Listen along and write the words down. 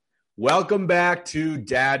Welcome back to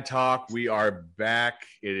Dad Talk. We are back.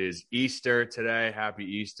 It is Easter today. Happy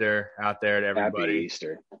Easter out there to everybody. Happy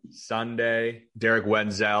Easter. Sunday. Derek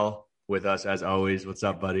Wenzel with us as always. What's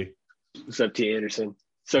up, buddy? What's up, T. Anderson?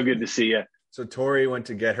 So good to see you. So Tori went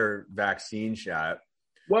to get her vaccine shot.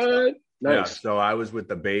 What? Nice. Yeah, so I was with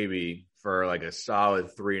the baby for like a solid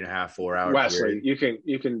 3.5, 4 hours. Wesley, period.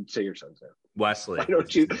 you can say your son's name. Wesley.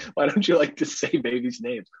 Why don't you like to say babies'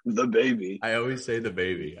 names? The baby. I always say the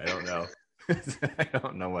baby. I don't know. I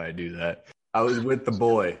don't know why I do that. I was with the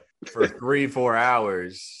boy for 3-4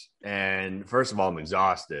 hours, and first of all, I'm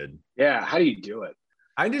exhausted. Yeah, how do you do it?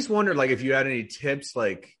 I just wondered, like, if you had any tips,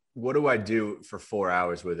 like, what do I do for 4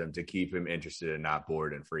 hours with him to keep him interested and not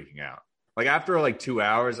bored and freaking out? Like, after like 2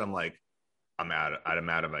 hours, I'm like, I'm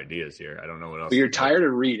out of ideas here. I don't know what else. But you're tired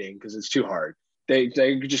of reading because it's too hard. They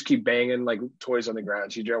just keep banging like toys on the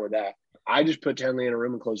ground. So you deal with that. I just put Tenley in a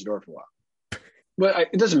room and close the door for a while. But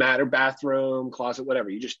it doesn't matter. Bathroom, closet, whatever.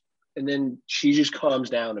 And then she just calms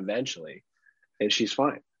down eventually, and she's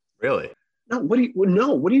fine. Really? No. What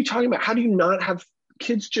are you talking about? How do you not have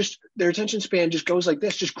kids? Just their attention span just goes like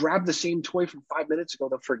this. Just grab the same toy from 5 minutes ago.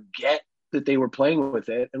 They'll forget that they were playing with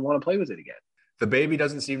it and want to play with it again. The baby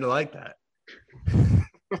doesn't seem to like that.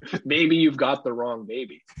 Maybe you've got the wrong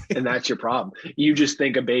baby, and that's your problem. You just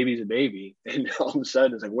think a baby's a baby, and all of a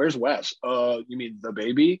sudden it's like, where's Wes? You mean the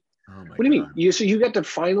baby? Oh my what do you mean? You got to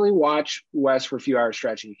finally watch Wes for a few hours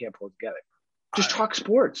stretch, and you can't pull it together. Just talk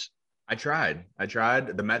sports. I tried.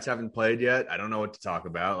 The Mets haven't played yet. I don't know what to talk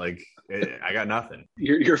about. Like, I got nothing.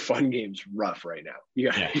 Your fun game's rough right now. You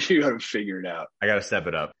got to figure it out. I got to step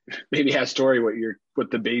it up. Maybe ask Tori what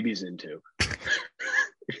the baby's into,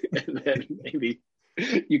 and then maybe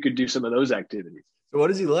you could do some of those activities. So what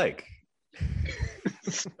is he like?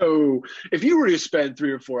 So if you were to spend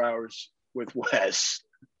 3 or 4 hours with Wes,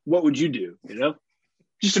 what would you do? You know,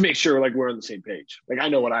 just to make sure like we're on the same page. Like I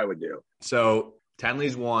know what I would do. So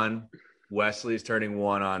Tenley's 1, Wesley's turning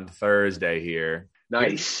 1 on Thursday here.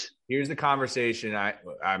 Nice. Here's the conversation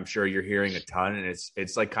I'm sure you're hearing a ton, and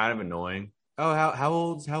it's like kind of annoying. Oh, how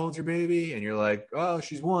old's your baby? And you're like, oh,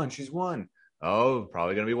 she's 1. Oh,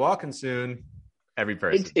 probably gonna be walking soon. Every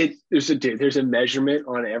person. There's a measurement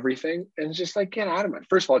on everything, and it's just like, get out of it.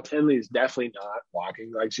 First of all, Tenley is definitely not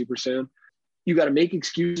walking like super soon. You got to make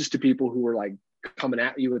excuses to people who are like coming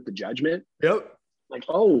at you with the judgment. Yep. Like,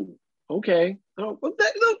 oh, okay. Oh, well,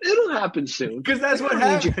 it'll happen soon. Because that's what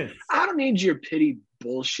happens. I don't need your pity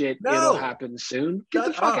bullshit. No. It'll happen soon. Get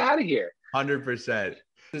the fuck out of here. 100%.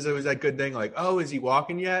 There's always that good thing like, oh, is he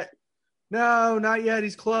walking yet? No, not yet.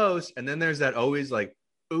 He's close. And then there's that always like,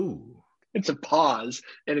 ooh. It's a pause,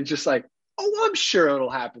 and it's just like, oh, I'm sure it'll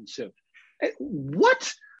happen soon.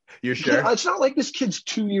 What? You're sure? It's not like this kid's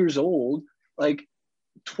 2 years old, like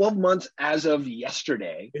 12 months as of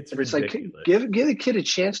yesterday. It's like, give the kid a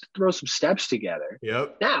chance to throw some steps together.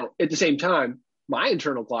 Yep. Now, at the same time, my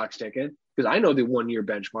internal clock's ticking because I know the 1 year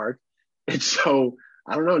benchmark. And so,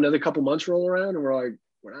 I don't know, another couple months roll around, and we're like,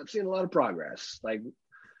 we're not seeing a lot of progress. Like,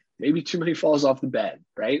 maybe too many falls off the bed,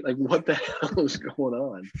 right? Like, what the hell is going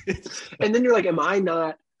on? And then you're like, am I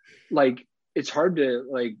not, like, it's hard to,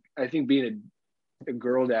 like, I think being a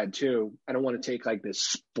girl dad too, I don't want to take, like, this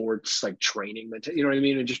sports, like, training, you know what I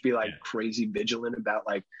mean? And just be, like, crazy vigilant about,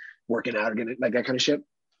 like, working out again, like, that kind of shit.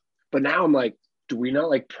 But now I'm like, do we not,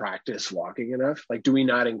 like, practice walking enough? Like, do we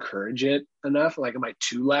not encourage it enough? Like, am I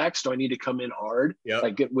too lax? Do I need to come in hard? Yep.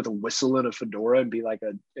 Like, get with a whistle and a fedora and be like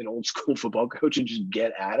an old school football coach and just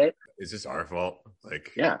get at it? Is this our fault?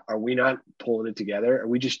 Like, yeah. Are we not pulling it together? Are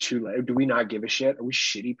we just too late? Do we not give a shit? Are we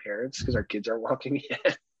shitty parents because our kids aren't walking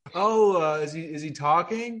yet? Oh, is he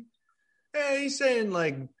talking? Yeah, he's saying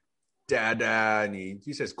like dada, and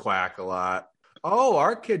he says quack a lot. Oh,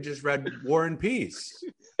 our kid just read War and Peace.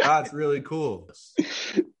 That's really cool.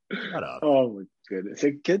 Shut up. Oh my goodness.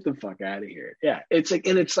 Like, get the fuck out of here. Yeah. It's like,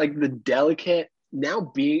 and it's like the delicate now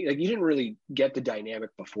being like, you didn't really get the dynamic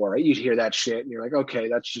before, right? You'd hear that shit and you're like, okay,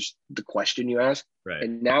 that's just the question you ask. Right.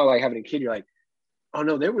 And now like having a kid, you're like, oh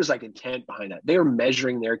no, there was like intent behind that. They're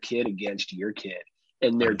measuring their kid against your kid,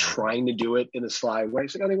 and they're trying to do it in a sly way.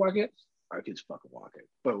 It's like, are they walking it? Our kid's fucking walking.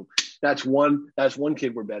 Boom. That's one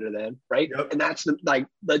kid we're better than, right? Yep. And that's like,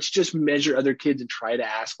 let's just measure other kids and try to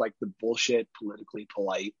ask like the bullshit politically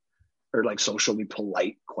polite or like socially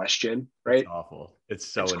polite question, right? It's awful.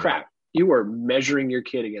 It's crap. You are measuring your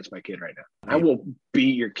kid against my kid right now. I will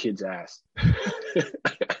beat your kid's ass. I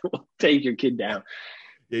will take your kid down.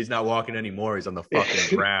 He's not walking anymore. He's on the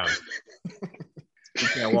fucking ground. He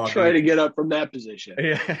can't walk. Try to get up from that position.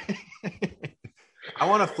 Yeah. I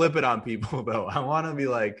want to flip it on people though. I want to be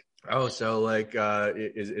like, oh, so like,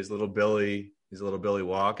 is little Billy He's a little Billy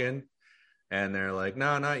walking. And they're like,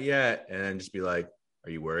 no, not yet. And then just be like,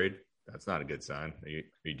 are you worried? That's not a good sign. Are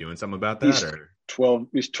you doing something about that?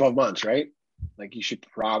 He's 12 months, right? Like you should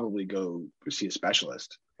probably go see a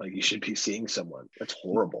specialist. Like you should be seeing someone. That's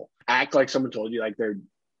horrible. Act like someone told you like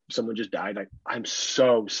someone just died. Like, I'm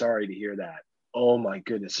so sorry to hear that. Oh my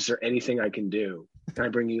goodness. Is there anything I can do? Can I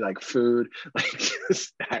bring you like food? Like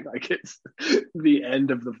just act like it's the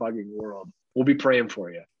end of the fucking world. We'll be praying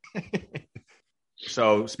for you.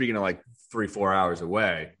 So speaking of like 3-4 hours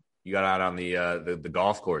away, you got out on the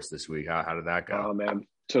golf course this week. How did that go? Oh man.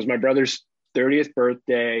 So it's my brother's 30th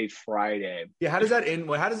birthday Friday. Yeah. How does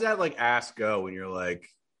that like ask go when you're like,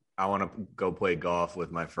 I want to go play golf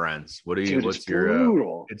with my friends? What's your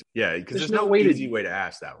brutal. Because there's no easy way to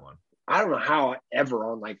ask that one. I don't know how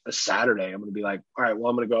ever on like a Saturday I'm going to be like, all right, well,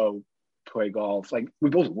 I'm going to go play golf. Like we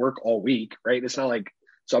both work all week, right? It's not like,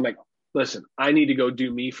 so I'm like, listen, I need to go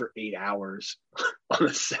do me for 8 hours on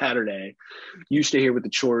a Saturday. You stay here with the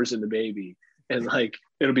chores and the baby, and like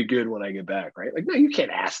it'll be good when I get back, right? Like, no, you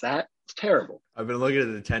can't ask that. It's terrible. I've been looking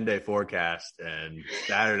at the 10-day forecast, and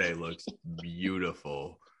Saturday looks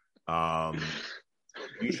beautiful.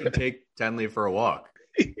 You should take Tenley for a walk.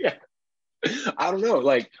 Yeah, I don't know,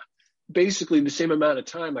 like basically the same amount of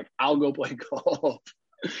time. Like I'll go play golf.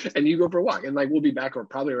 And you go for a walk, and like we'll be back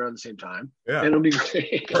probably around the same time. Yeah, and it'll be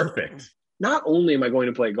great. Perfect. Not only am I going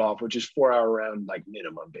to play golf, which is 4-hour round like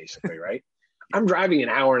minimum, basically, right? I'm driving an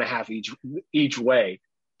hour and a half each way.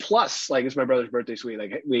 Plus, like it's my brother's birthday, so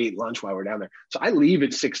we ate lunch while we're down there. So I leave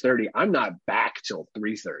at 6:30. I'm not back till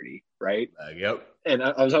 3:30, right? Yep. And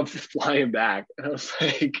I was up flying back, and I was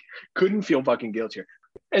like, couldn't feel fucking guilt here.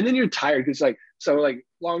 And then you're tired because like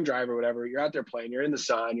long drive or whatever. You're out there playing. You're in the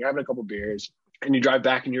sun. You're having a couple beers. And you drive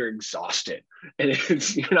back and you're exhausted, and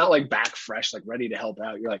you're not like back fresh, like ready to help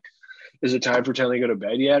out. You're like, is it time for Tenley to go to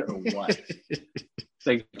bed yet or what?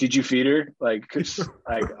 Like, did you feed her? Like, cause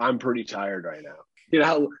like I'm pretty tired right now. You know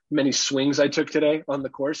how many swings I took today on the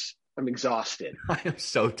course? I'm exhausted. I am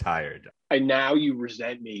so tired. And now you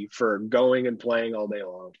resent me for going and playing all day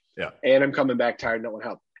long. Yeah. And I'm coming back tired, no one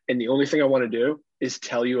help. And the only thing I want to do is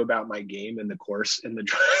tell you about my game and the course and the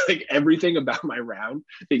like everything about my round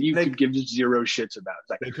that you could give zero shits about. It's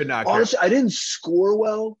like, they could not. Honestly, I didn't score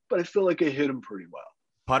well, but I feel like I hit him pretty well.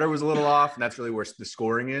 Putter was a little off, and that's really where the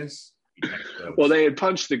scoring is. Well, they had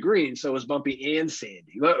punched the green, so it was bumpy and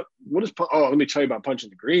sandy. What is? Let me tell you about punching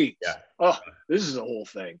the greens. Yeah. Oh, this is a whole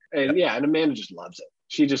thing. And and Amanda just loves it.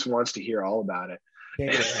 She just wants to hear all about it.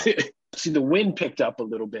 Yeah. See, the wind picked up a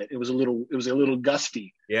little bit. It was a little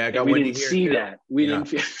gusty. Yeah, I got we windy didn't see too. that. We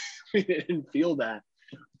didn't feel that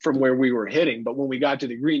from where we were hitting. But when we got to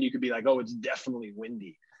the green, you could be like, oh, it's definitely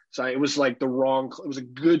windy. So it was like it was a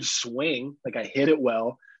good swing. Like I hit it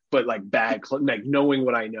well, but like bad, like knowing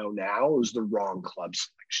what I know now, it was the wrong club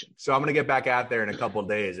selection. So I'm going to get back out there in a couple of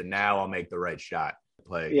days, and now I'll make the right shot.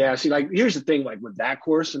 Play. Yeah. See, like, here's the thing, like with that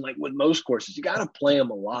course and like with most courses, you got to play them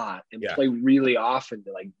a lot and play really often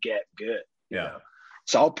to like get good. You know?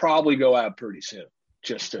 So I'll probably go out pretty soon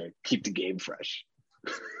just to keep the game fresh.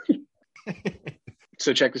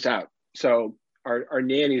 So check this out. So our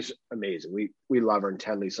nanny's amazing. We love her, and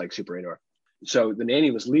Tenley's like super into her. So the nanny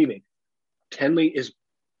was leaving. Tenley is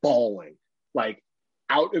bawling, like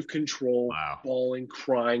out of control, bawling,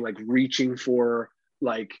 crying, like reaching for her,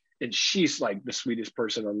 like. And she's like the sweetest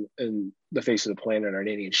person in the face of the planet, our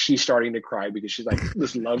nanny. And she's starting to cry because she's like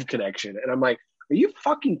this love connection. And I'm like, are you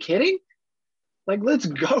fucking kidding? Like, let's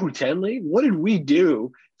go, Tenley. What did we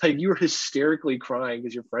do? Like, you were hysterically crying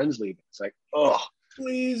because your friend's leaving. It's like, oh.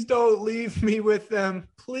 Please don't leave me with them.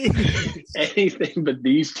 Please. Anything but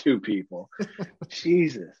these two people.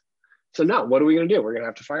 Jesus. So now what are we going to do? We're going to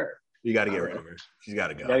have to fire her. You got to get rid of her. She's got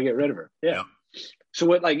to go. You got to get rid of her. Yeah. So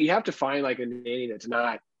what, like, you have to find like a nanny that's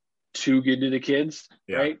not too good to the kids,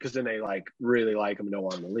 right? Because then they like really like them and don't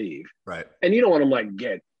want them to leave, right? And you don't want them like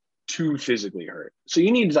get too physically hurt, so you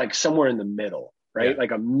need like somewhere in the middle, right?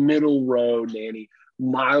 Like a middle road nanny,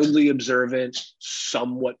 mildly observant,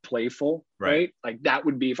 somewhat playful, right? Like that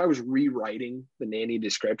would be, if I was rewriting the nanny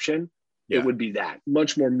description, it would be that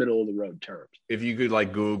much more middle of the road terms. If you could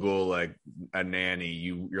like Google like a nanny,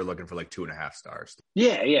 you're looking for like 2.5 stars.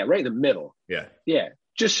 Yeah, right in the middle. Yeah.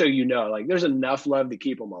 Just so you know, like there's enough love to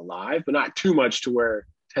keep them alive, but not too much to where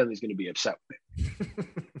Tenley's going to be upset with me.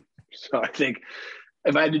 So I think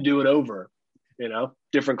if I had to do it over,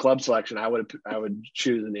 different club selection, I would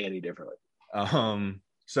choose a nanny differently.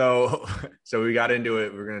 So we got into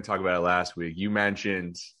it. We were going to talk about it last week. You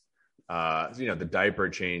mentioned, the diaper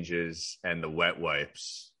changes and the wet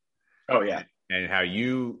wipes. Oh yeah. And how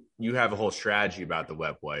you have a whole strategy about the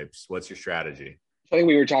wet wipes. What's your strategy? I think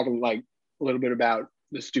we were talking like a little bit about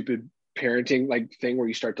the stupid parenting like thing where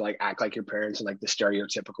you start to like act like your parents and like the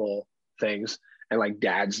stereotypical things. And like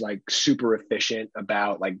dad's like super efficient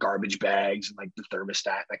about like garbage bags and like the thermostat,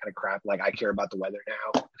 that kind of crap. Like I care about the weather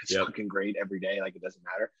now. It's fucking great every day. Like it doesn't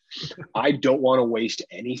matter. I don't want to waste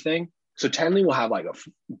anything. So Tenley will have like a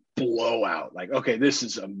blowout. Like, okay, this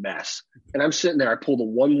is a mess. And I'm sitting there. I pull the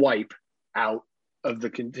one wipe out of the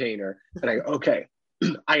container and I go, okay,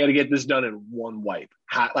 I got to get this done in one wipe.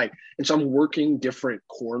 And so I'm working different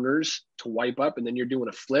corners to wipe up, and then you're doing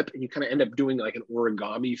a flip, and you kind of end up doing like an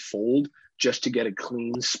origami fold just to get a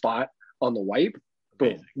clean spot on the wipe.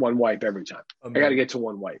 Boom, one wipe every time. Amazing. I got to get to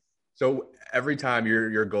one wipe. So every time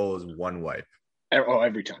your goal is one wipe. Oh,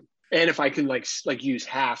 every time. And if I can like use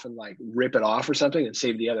half and like rip it off or something and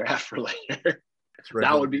save the other half for later,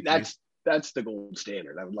 that's the gold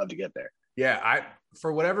standard. I would love to get there. Yeah,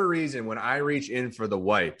 for whatever reason, when I reach in for the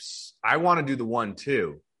wipes, I want to do the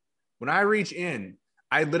 1-2. When I reach in,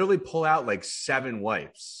 I literally pull out like 7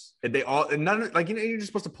 wipes. And they all, and none, like, you're just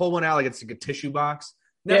supposed to pull one out like it's like a tissue box.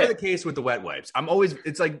 Never the case with the wet wipes.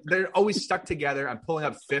 It's like they're always stuck together. I'm pulling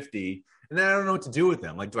up 50, and then I don't know what to do with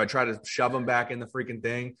them. Like, do I try to shove them back in the freaking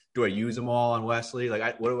thing? Do I use them all on Wesley?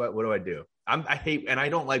 Like, what do I do? I hate, and I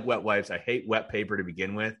don't like wet wipes. I hate wet paper to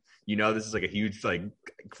begin with. This is like a huge, like,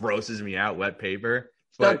 grosses me out, wet paper.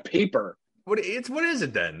 It's not paper. What is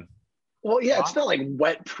it then? Well, yeah, it's not like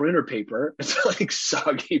wet printer paper. It's not like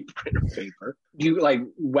soggy printer paper. Do you like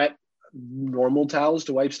wet normal towels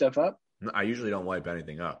to wipe stuff up? I usually don't wipe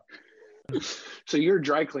anything up. So you're a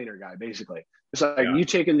dry cleaner guy, basically. It's like you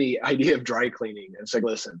taking the idea of dry cleaning. And it's like,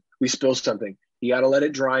 listen, we spill something. You got to let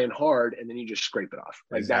it dry and hard, and then you just scrape it off.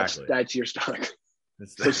 Like exactly. That's your stock.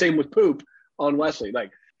 So same with poop on Wesley.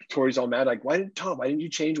 Like Tori's all mad. Like, why didn't you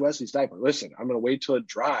change Wesley's diaper? Listen, I'm going to wait till it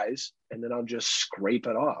dries, and then I'll just scrape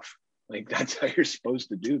it off. Like, that's how you're supposed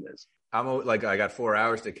to do this. I got 4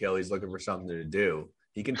 hours to kill. He's looking for something to do.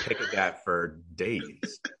 He can pick at that for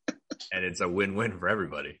days, and it's a win-win for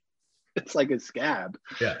everybody. It's like a scab.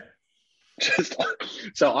 Yeah.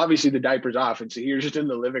 So obviously the diaper's off, and so you're just in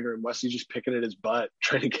the living room. Wesley's just picking at his butt,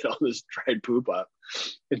 trying to get all this dried poop up.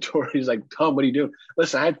 And Tori's like, Tom, what are you doing?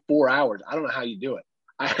 Listen, I had 4 hours. I don't know how you do it.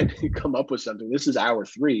 I had to come up with something. This is hour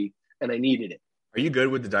 3, and I needed it. Are you good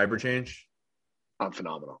with the diaper change? I'm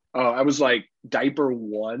phenomenal. Oh, I was like diaper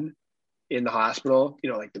 1 in the hospital,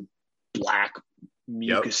 like the black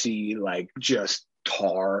mucusy, like just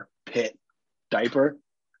tar pit diaper.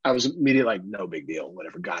 I was immediately like, no big deal,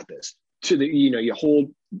 whatever, got this. To the, you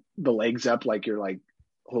hold the legs up like you're like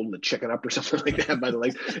holding the chicken up or something like that by the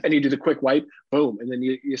legs, and you do the quick wipe, boom, and then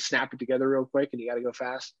you snap it together real quick, and you got to go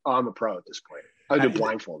fast. Oh, I'm a pro at this point. I do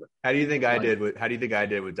blindfolded. How do you think I did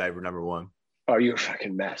with diaper number 1? Oh, you're a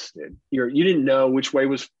fucking mess, dude. You didn't know which way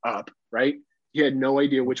was up, right? You had no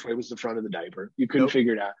idea which way was the front of the diaper. You couldn't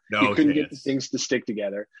figure it out. You couldn't get the things to stick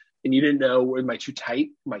together. And you didn't know, am I too tight?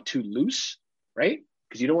 Am I too loose? Right?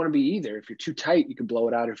 Because you don't want to be either. If you're too tight, you can blow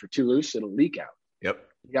it out. If you're too loose, it'll leak out. Yep.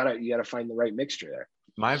 You gotta find the right mixture there.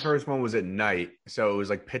 My first one was at night, so it was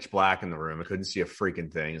like pitch black in the room. I couldn't see a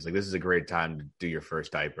freaking thing. It's like, this is a great time to do your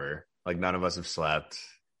first diaper. Like, none of us have slept.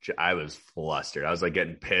 I was flustered. I was like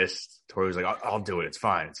getting pissed. Tori was like, I'll do it. It's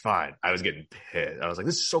fine. It's fine. I was getting pissed. I was like,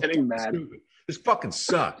 this is so getting mad. Stupid. This fucking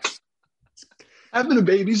sucks. Having a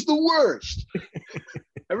baby's the worst.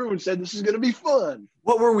 Everyone said this is going to be fun.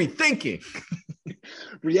 What were we thinking?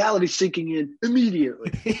 Reality sinking in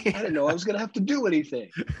immediately. I didn't know I was going to have to do anything.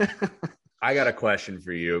 I got a question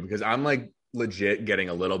for you, because I'm like legit getting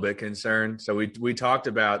a little bit concerned. So we talked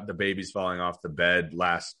about the babies falling off the bed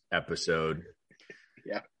last episode.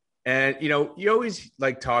 Yeah. And, you always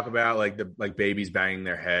like talk about like babies banging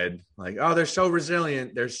their head. Like, oh, they're so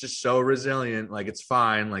resilient. They're just so resilient. Like, it's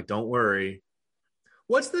fine. Like, don't worry.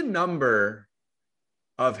 What's the number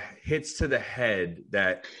of hits to the head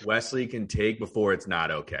that Wesley can take before it's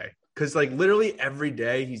not okay? Because like literally every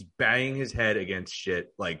day he's banging his head against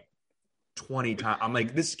shit like 20 times. I'm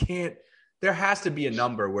like, there has to be a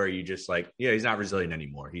number where you just like, yeah, he's not resilient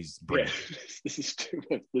anymore. He's brain. Yeah, this is too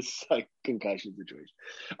much. This is like concussion situation.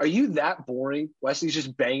 Are you that boring? Wesley's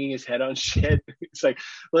just banging his head on shit. It's like,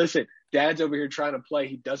 listen, Dad's over here trying to play.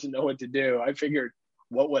 He doesn't know what to do. I figured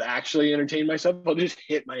what would actually entertain myself? I'll just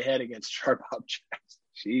hit my head against sharp objects.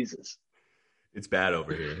 Jesus. It's bad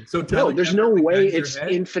over here. So there's no way it's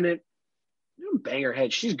infinite. Bang her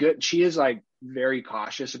head. She's good. She is like very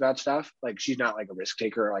cautious about stuff. Like, she's not like a risk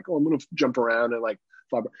taker. Like, oh, I'm going to jump around and like,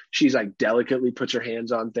 flop. She's like delicately puts her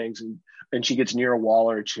hands on things, and she gets near a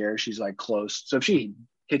wall or a chair. She's like close. So if she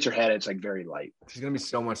hits her head, it's like very light. She's going to be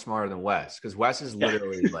so much smarter than Wes, because Wes is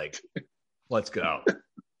literally like, let's go.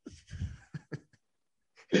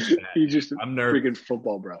 He's just a I'm nervous. freaking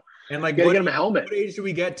football bro. And like, You gotta get him a helmet. what age do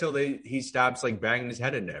we get till he stops like banging his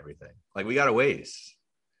head into everything? Like, we got to waste.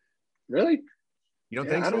 Really? You don't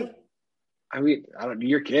think so? I mean, I don't.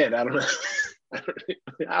 You're a kid. I don't know.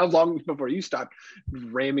 How long before you stopped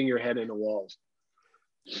ramming your head into walls?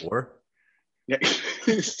 4. Yeah.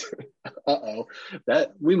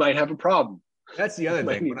 That we might have a problem. That's the other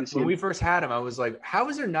thing. When we first had him, I was like, how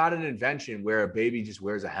is there not an invention where a baby just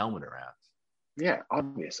wears a helmet around? Yeah,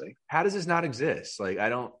 obviously. How does this not exist? Like, I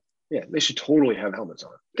don't. Yeah, they should totally have helmets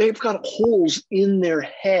on. They've got holes in their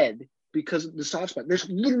head because of the soft spot. There's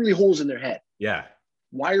literally holes in their head. Yeah.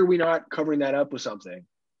 Why are we not covering that up with something?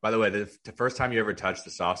 By the way, the first time you ever touched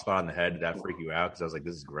the soft spot on the head, did that freak you out? Because I was like,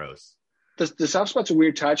 this is gross. The soft spot's a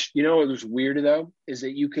weird touch. You know what was weirder though is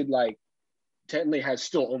that you could like technically has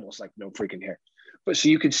still almost like no freaking hair, but so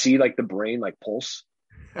you could see like the brain like pulse,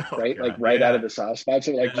 right? God, like out of the soft spot,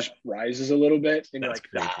 so it like just rises a little bit, and you're like,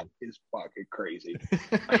 that is fucking crazy.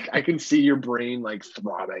 I can see your brain like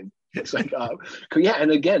throbbing. It's like, yeah, and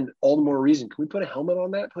again, all the more reason. Can we put a helmet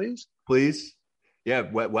on that, please? Please. Yeah,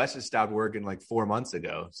 Wes has stopped working like 4 months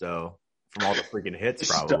ago, so from all the freaking hits,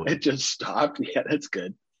 probably it just stopped. Yeah, that's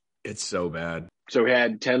good. It's so bad. So we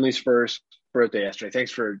had Tenley's first birthday yesterday.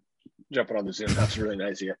 Thanks for jumping on the Zoom. That's really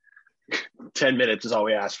nice of you. 10 minutes is all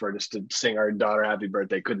we asked for, just to sing our daughter happy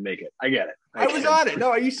birthday. Couldn't make it. I get it. I was on it.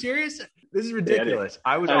 No, are you serious? This is ridiculous.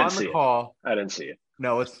 I was on the call. I didn't see it.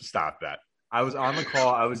 No, let's stop that. I was on the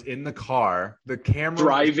call. I was in the car. The camera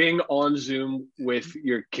driving on Zoom with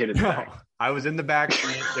your kid in the back. I was in the back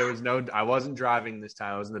seat. I wasn't driving this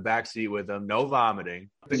time. I was in the back seat with him. No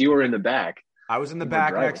vomiting. You were in the back. I was in the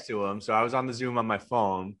back next to him, so I was on the Zoom on my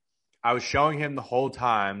phone. I was showing him the whole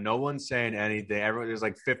time. No one's saying anything. There's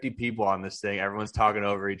like 50 people on this thing. Everyone's talking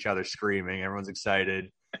over each other, screaming. Everyone's excited.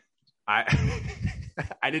 I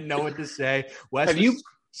didn't know what to say. Wes was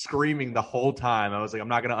screaming the whole time. I was like, I'm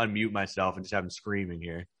not going to unmute myself and just have him screaming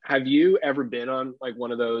here. Have you ever been on like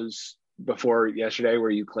one of those before yesterday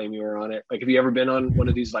where you claim you were on it? Like, have you ever been on one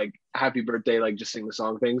of these like happy birthday, like just sing the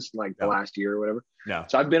song things like the last year or whatever? No.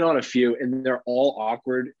 So I've been on a few and they're all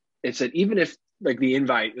awkward. It said, even if like the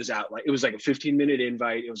invite was out, like it was like a 15-minute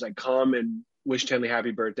invite. It was like, come and wish Tenley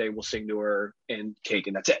happy birthday. We'll sing to her and cake.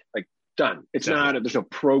 And that's it. Like done. It's not, there's no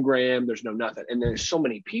program. There's no nothing. And there's so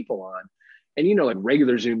many people on, and you know, like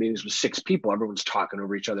regular Zoom meetings with 6 people, everyone's talking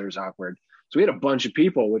over each other is awkward. So we had a bunch of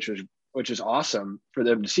people, which is awesome for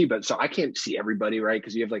them to see. But so I can't see everybody, right?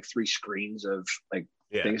 Because you have like 3 screens of like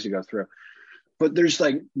things to go through. But there's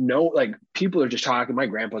like no, like people are just talking. My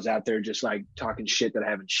grandpa's out there just like talking shit that I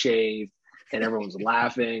haven't shaved, and everyone's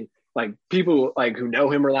laughing. Like people like who know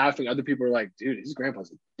him are laughing. Other people are like, dude, his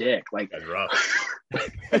grandpa's a dick. Like that's rough.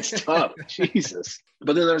 That's tough. Jesus.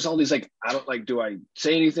 But then there's all these like, I don't like, do I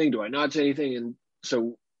say anything? Do I not say anything? And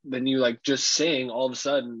so then you like just sing all of a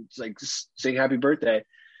sudden, it's like sing happy birthday.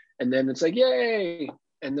 And then it's like, yay.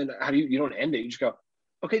 And then how do you don't end it. You just go,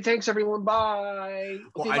 okay, thanks everyone. Bye.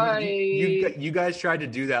 Okay, well, bye. You guys tried to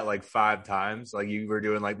do that like 5 times. Like you were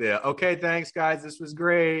doing like okay, thanks guys. This was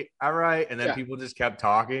great. All right. And then people just kept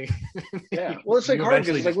talking. Yeah. Well, it's like hard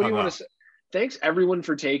because it's like, what do you want to say? Thanks everyone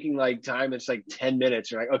for taking like time. It's like 10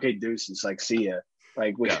 minutes. You're like, okay, deuces, like, see ya.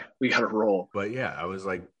 Like we got to roll. But yeah, I was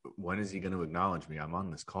like, when is he going to acknowledge me? I'm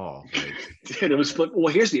on this call. Like, dude, it was flip.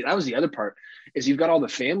 Well, that was the other part is you've got all the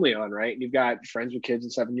family on, right? And you've got friends with kids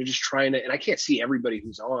and stuff, and you're just trying to, and I can't see everybody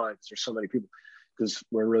who's on because there's so many people because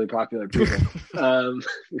we're really popular people. We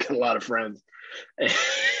got a lot of friends.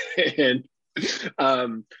 And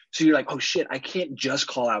so you're like, oh shit, I can't just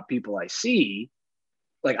call out people I see.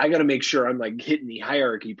 Like I got to make sure I'm like hitting the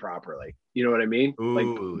hierarchy properly. You know what I mean?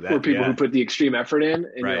 Ooh, like for people who put the extreme effort in,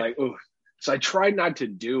 and you're like, oh. So I tried not to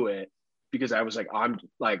do it because I was like, I'm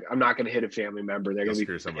not going to hit a family member. They're going to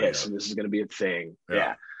be pissed, and this is going to be a thing.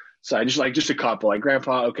 Yeah. So I just a couple, like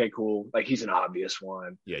grandpa. Okay, cool. Like he's an obvious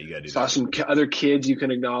one. Yeah, you got to do Saw that. some other kids you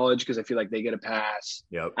can acknowledge because I feel like they get a pass.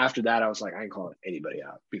 Yep. After that, I was like, I ain't calling anybody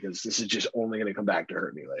out because this is just only going to come back to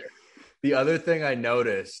hurt me later. The other thing I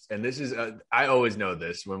noticed, and this is, I always know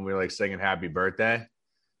this when we're like singing happy birthday,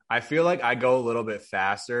 I feel like I go a little bit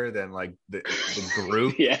faster than like the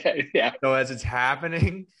group. Yeah. So as it's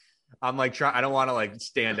happening, I'm like, I don't want to like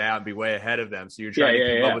stand out and be way ahead of them. So you're trying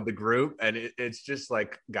to keep up with the group. And it's just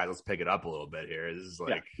like, guys, let's pick it up a little bit here. This is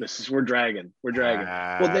like, we're dragging.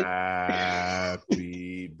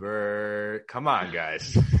 Happy birthday. Come on,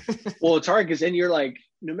 guys. Well, it's hard because then you're like,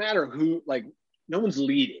 no matter who, like, no one's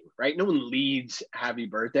leading, right? No one leads happy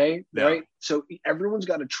birthday, right? So everyone's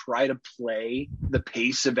got to try to play the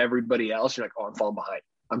pace of everybody else. You're like, oh, I'm falling behind.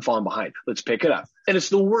 I'm falling behind. Let's pick it up. And it's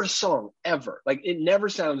the worst song ever. Like, it never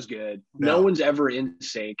sounds good. No one's ever in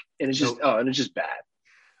sync. And it's just, and it's just bad.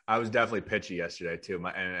 I was definitely pitchy yesterday too.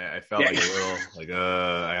 And I felt like a little like,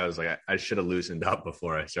 I was like, I should have loosened up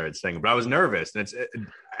before I started singing, but I was nervous, and it's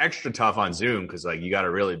extra tough on Zoom. Cause like, you got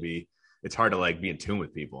to really it's hard to like be in tune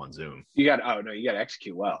with people on Zoom. You got to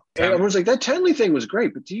execute well. And everyone's like, that Tenley thing was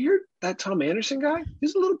great, but do you hear that Tom Anderson guy?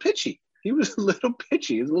 He's a little pitchy. He was a little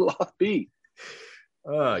pitchy. He's a little offbeat.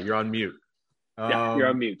 You're on mute. Yeah, you're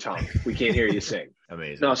on mute, Tom. We can't hear you sing.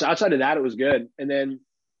 Amazing. No, so outside of that, it was good. And then,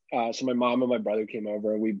 so my mom and my brother came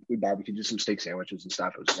over, and we barbecued, did some steak sandwiches and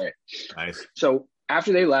stuff. It was great. Nice. So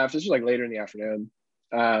after they left, this was like later in the afternoon,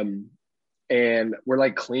 and we're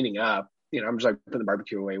like cleaning up. I'm just like putting the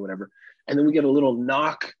barbecue away, whatever. And then we get a little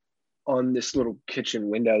knock on this little kitchen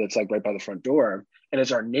window that's like right by the front door, and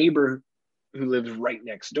it's our neighbor who lives right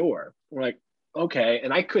next door. We're like, okay.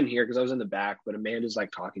 And I couldn't hear because I was in the back, but Amanda's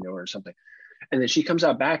like talking to her or something. And then she comes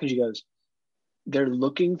out back and she goes, they're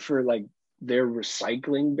looking for like their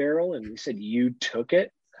recycling barrel. And he said, you took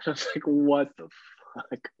it. And I was like, what the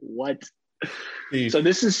fuck? What? So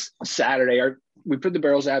this is Saturday. We put the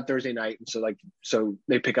barrels out Thursday night. And so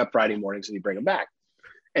they pick up Friday mornings and they bring them back.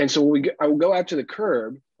 And so I will go out to the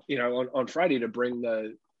curb, on Friday to bring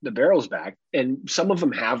the barrels back. And some of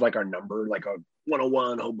them have like our number, like a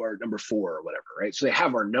 101 Hobart number 4 or whatever, right? So they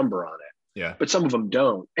have our number on it. Yeah. But some of them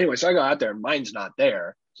don't. Anyway, so I go out there, mine's not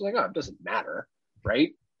there. So like, it doesn't matter,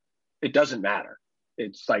 right? It doesn't matter.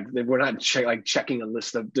 It's like we're not checking a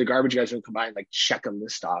list of the garbage guys don't come by and like check a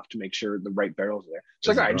list off to make sure the right barrels are there.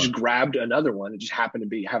 So I just grabbed another one. It just happened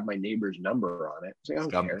to have my neighbor's number on it. It's like, I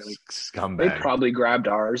don't care. Like, scumbag. They probably grabbed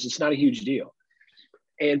ours. It's not a huge deal.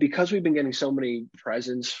 And because we've been getting so many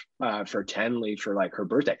presents for Tenley for like her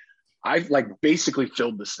birthday, I've like basically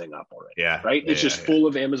filled this thing up already. Yeah. Right. It's just full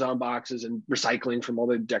of Amazon boxes and recycling from all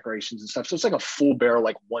the decorations and stuff. So it's like a full barrel,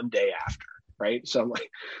 like one day after. Right. So I'm like,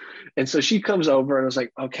 and so she comes over and I was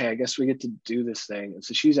like, okay, I guess we get to do this thing. And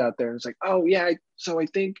so she's out there and it's like, oh yeah. So I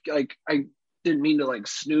think like, I didn't mean to like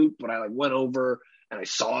snoop, but I like went over and I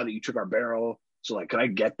saw that you took our barrel. So like, could I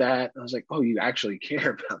get that? And I was like, oh, you actually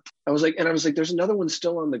care about that. I was like, there's another one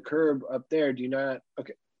still on the curb up there. Do you not?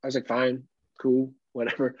 Okay. I was like, fine, cool,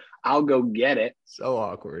 whatever. I'll go get it. So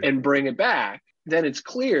awkward. And bring it back. Then it's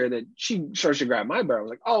clear that she starts to grab my barrel. I was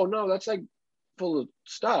like, oh no, that's like full of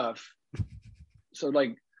stuff. So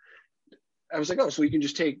like, I was like, oh, so you can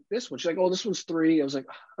just take this one. She's like, oh, this one's 3. I was like,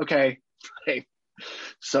 okay.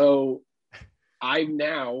 So I'm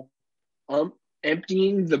now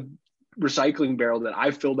emptying the recycling barrel that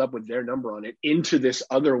I filled up with their number on it into this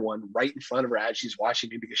other one right in front of her as she's watching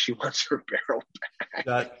me because she wants her barrel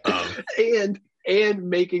back. And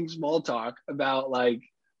making small talk about like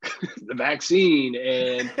the vaccine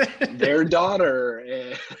and their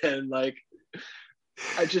daughter and like,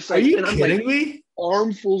 I just like, are you kidding me?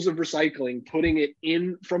 Armfuls of recycling, putting it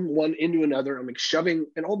in from one into another. I'm like shoving,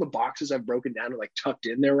 and all the boxes I've broken down are like tucked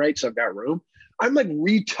in there, right? So I've got room. I'm like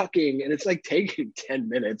retucking, and it's like taking 10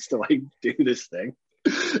 minutes to like do this thing.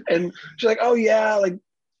 And she's like, "Oh yeah, like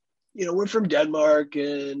we're from Denmark,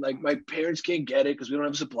 and like my parents can't get it because we don't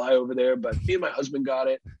have supply over there, but me and my husband got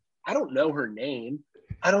it." I don't know her name.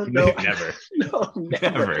 I don't know. Never. No,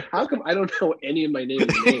 never. How come I don't know any of my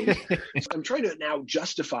neighbors' names? So I'm trying to now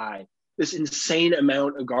justify this insane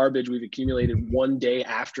amount of garbage we've accumulated one day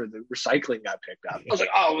after the recycling got picked up. I was like,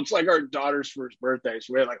 oh, it's like our daughter's first birthday,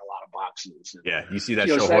 so we had like a lot of boxes. And, yeah, you see that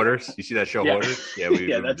show Hoarders? You see that show Hoarders?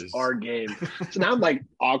 Yeah, that's our game. So now I'm like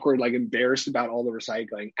awkward, like embarrassed about all the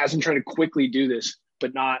recycling as I'm trying to quickly do this,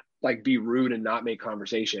 but not like be rude and not make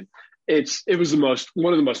conversation. It was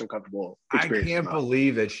one of the most uncomfortable experiences. I can't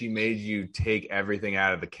believe that she made you take everything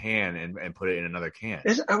out of the can and put it in another can.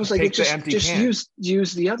 I was like, just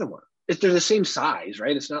use the other one. They're the same size,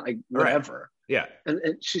 right? It's not like whatever. Right. Yeah.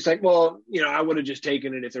 And she's like, well, I would have just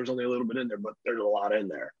taken it if there was only a little bit in there, but there's a lot in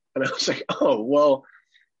there. And I was like, oh, well,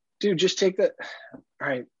 dude, just take that. All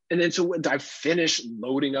right. And then so when I finish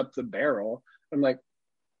loading up the barrel, I'm like,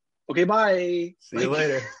 okay, bye. See you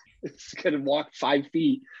later. It's going to walk 5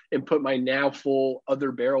 feet and put my now full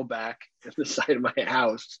other barrel back at the side of my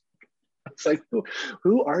house. It's like,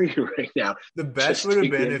 who are you right now? The best would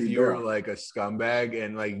have been if you were like a scumbag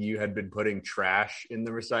and like you had been putting trash in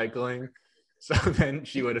the recycling. So then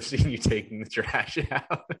she would have seen you taking the trash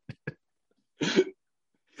out. I'd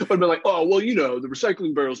been like, oh, well, the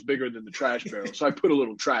recycling barrel's bigger than the trash barrel. So I put a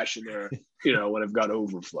little trash in there, when I've got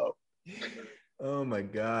overflow. Oh my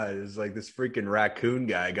God. It's like this freaking raccoon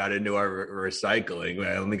guy got into our recycling.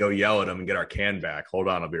 Let me go yell at him and get our can back. Hold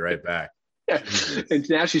on. I'll be right back. And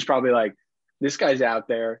now she's probably like, this guy's out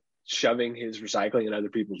there shoving his recycling in other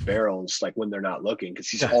people's barrels, like when they're not looking, because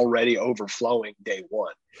he's already overflowing day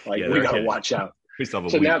one. Like we gotta watch out. So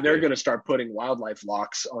now they're going to start putting wildlife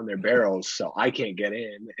locks on their barrels, so I can't get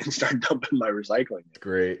in and start dumping my recycling.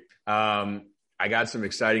 Great. I got some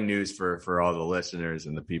exciting news for all the listeners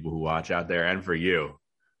and the people who watch out there, and for you.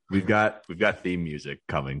 We've got theme music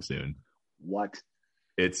coming soon. What?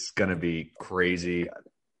 It's gonna be crazy.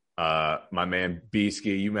 My man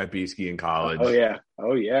Beesky, you met Beesky in college.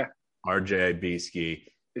 Oh yeah. RJ Beesky.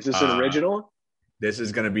 Is this an original? This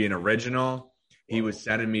is gonna be an original. He was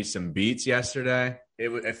sending me some beats yesterday.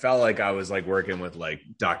 It felt like I was like working with like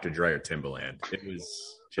Dr. Dre or Timbaland. It was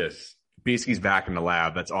just Beesky's back in the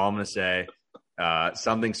lab. That's all I'm gonna say.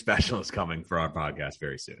 Something special is coming for our podcast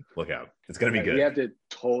very soon. Look out. It's going to be good. You have to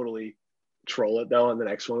totally troll it, though, on the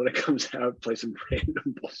next one when it comes out. Play some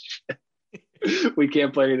random bullshit. We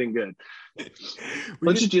can't play anything good.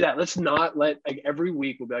 Let's just do that. Let's not let, like, every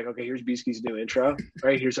week we'll be like, okay, here's Beesky's new intro.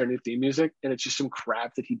 Right, here's our new theme music. And it's just some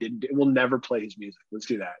crap that he didn't do. We'll never play his music. Let's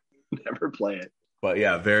do that. Never play it. But,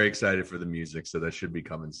 yeah, very excited for the music. So that should be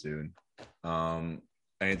coming soon.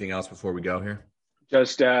 Anything else before we go here?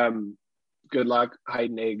 Just good luck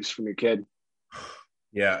hiding eggs from your kid.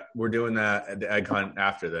 Yeah, we're doing that at the egg hunt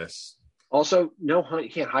after this. Also, no hunt. You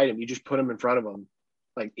can't hide them. You just put them in front of them,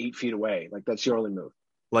 like 8 feet away. Like that's your only move.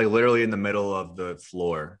 Like literally in the middle of the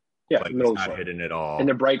floor. Yeah, like middle it's of the not floor. hidden at all. And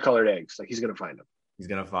they're bright colored eggs. Like he's gonna find them. He's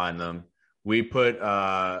gonna find them. We put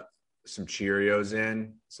some Cheerios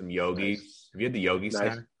in, some Yogis. Nice. Have you had the Yogi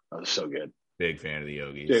snack? Oh, it's so good. Big fan of the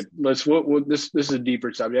Yogis. Dude, this is a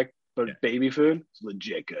deeper subject, but baby food is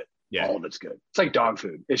legit good. Yeah. All of it's good. It's like dog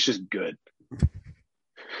food. It's just good.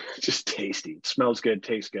 It's just tasty. It smells good,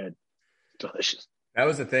 tastes good. Delicious. That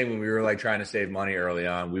was the thing when we were like trying to save money early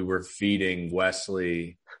on. We were feeding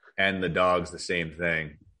Wesley and the dogs the same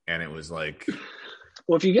thing. And it was like,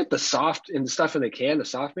 well, if you get the soft and the stuff in the can, the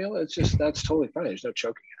soft meal, that's totally fine. There's no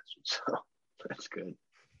choking hazard. So that's good.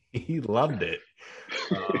 He loved it.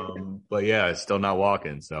 But yeah, it's still not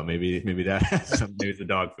walking. So maybe that has something to do with the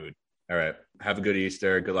dog food. All right. Have a good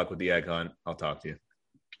Easter. Good luck with the egg hunt. I'll talk to you.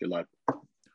 Good luck.